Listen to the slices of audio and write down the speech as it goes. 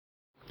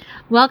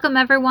Welcome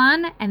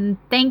everyone, and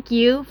thank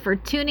you for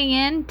tuning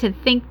in to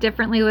Think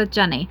Differently with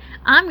Jenni.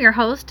 I'm your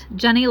host,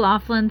 Jenni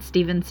Laughlin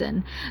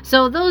Stevenson.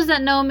 So those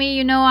that know me,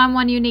 you know I'm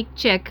one unique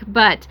chick,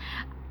 but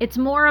it's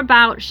more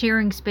about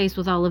sharing space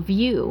with all of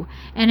you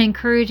and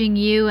encouraging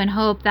you, and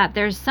hope that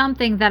there's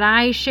something that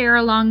I share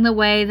along the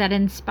way that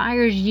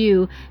inspires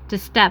you to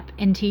step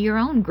into your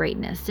own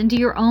greatness, into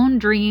your own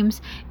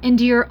dreams,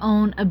 into your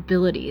own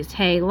abilities.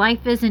 Hey,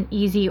 life isn't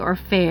easy or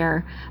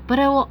fair, but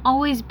it will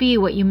always be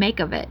what you make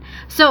of it.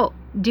 So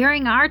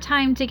during our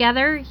time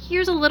together,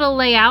 here's a little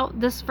layout.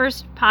 This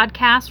first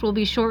podcast will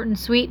be short and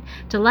sweet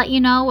to let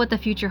you know what the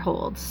future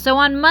holds. So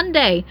on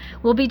Monday,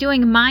 we'll be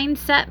doing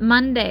Mindset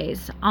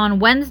Mondays. On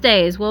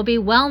Wednesdays, we'll be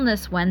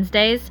Wellness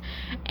Wednesdays.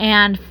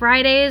 And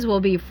Fridays will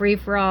be Free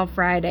for All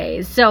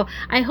Fridays. So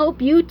I hope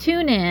you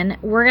tune in.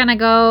 We're going to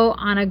go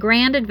on a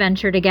grand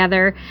adventure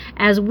together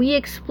as we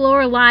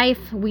explore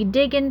life. We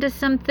dig into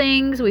some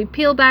things, we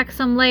peel back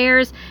some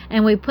layers,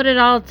 and we put it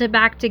all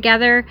back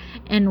together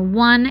in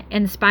one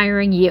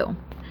inspiring you.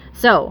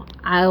 So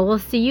I will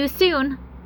see you soon.